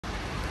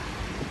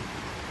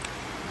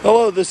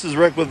Hello, this is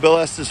Rick with Bill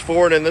Estes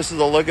Ford, and this is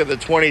a look at the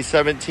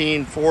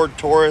 2017 Ford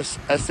Taurus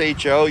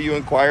SHO you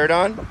inquired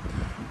on.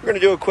 We're going to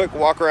do a quick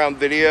walk-around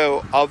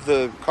video of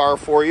the car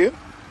for you.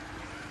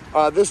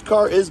 This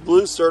car is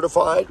Blue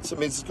certified, so it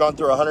means it's gone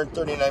through a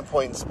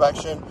 139-point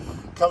inspection.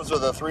 Comes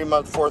with a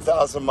 3-month,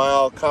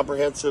 4,000-mile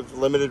comprehensive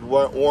limited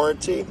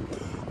warranty.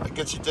 It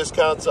gets you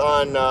discounts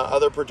on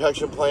other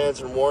protection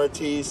plans and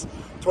warranties.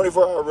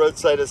 24-hour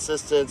roadside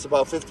assistance,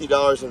 about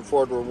 $50 in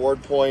Ford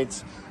reward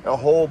points, and a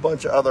whole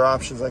bunch of other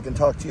options I can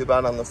talk to you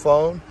about on the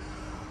phone.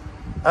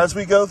 As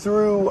we go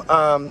through,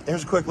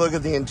 here's a quick look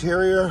at the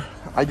interior.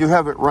 I do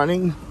have it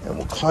running, and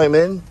we'll climb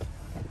in.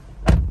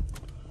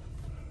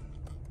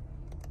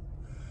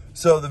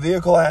 So the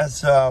vehicle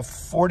has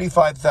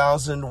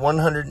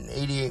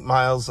 45,188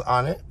 miles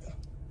on it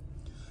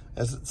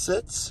as it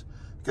sits.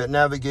 Got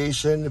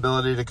navigation,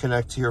 ability to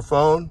connect to your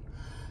phone.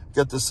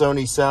 Got the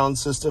Sony sound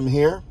system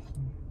here.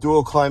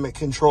 Dual climate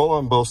control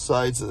on both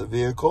sides of the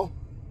vehicle.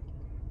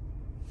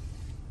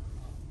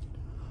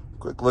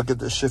 Quick look at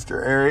the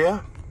shifter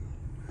area.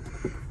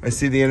 I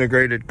see the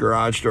integrated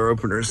garage door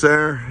openers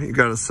there. You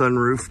got a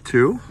sunroof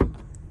too.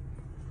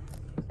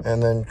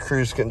 And then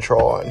cruise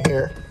control on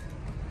here.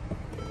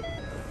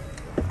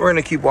 We're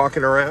gonna keep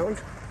walking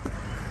around.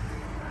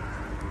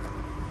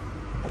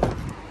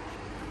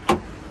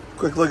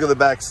 Quick look at the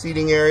back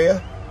seating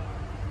area.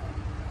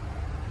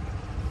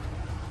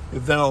 The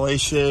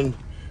ventilation.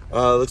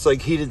 Looks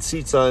like heated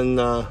seats on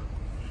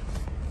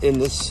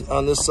this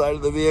side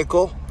of the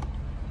vehicle.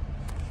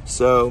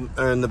 So,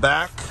 in the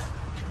back,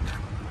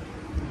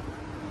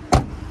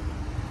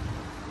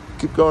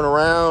 keep going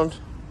around.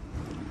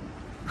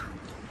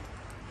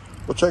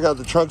 We'll check out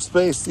the trunk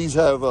space. These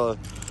have a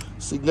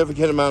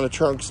significant amount of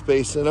trunk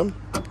space in them.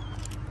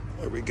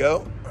 There we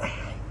go.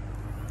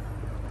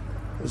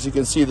 As you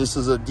can see, this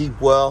is a deep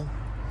well.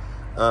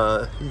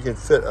 You can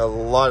fit a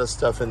lot of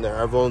stuff in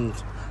there. I've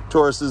owned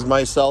Tauruses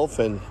myself,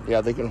 and yeah,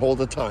 they can hold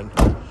a ton.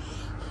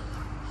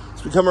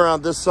 As we come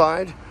around this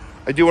side,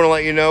 I do want to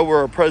let you know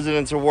we're a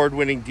President's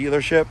Award-winning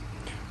dealership.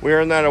 We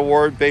earn that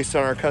award based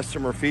on our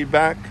customer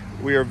feedback.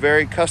 We are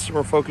very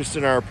customer-focused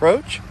in our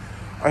approach.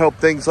 I hope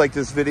things like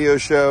this video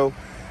show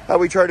how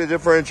we try to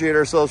differentiate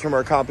ourselves from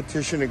our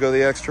competition and go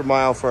the extra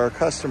mile for our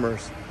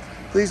customers.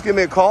 Please give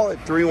me a call at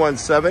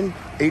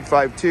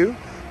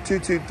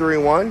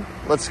 317-852-2231.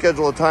 Let's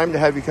schedule a time to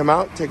have you come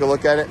out, take a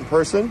look at it in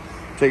person,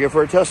 take it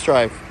for a test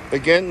drive.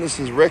 Again, this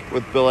is Rick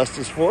with Bill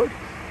Estes Ford.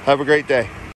 Have a great day.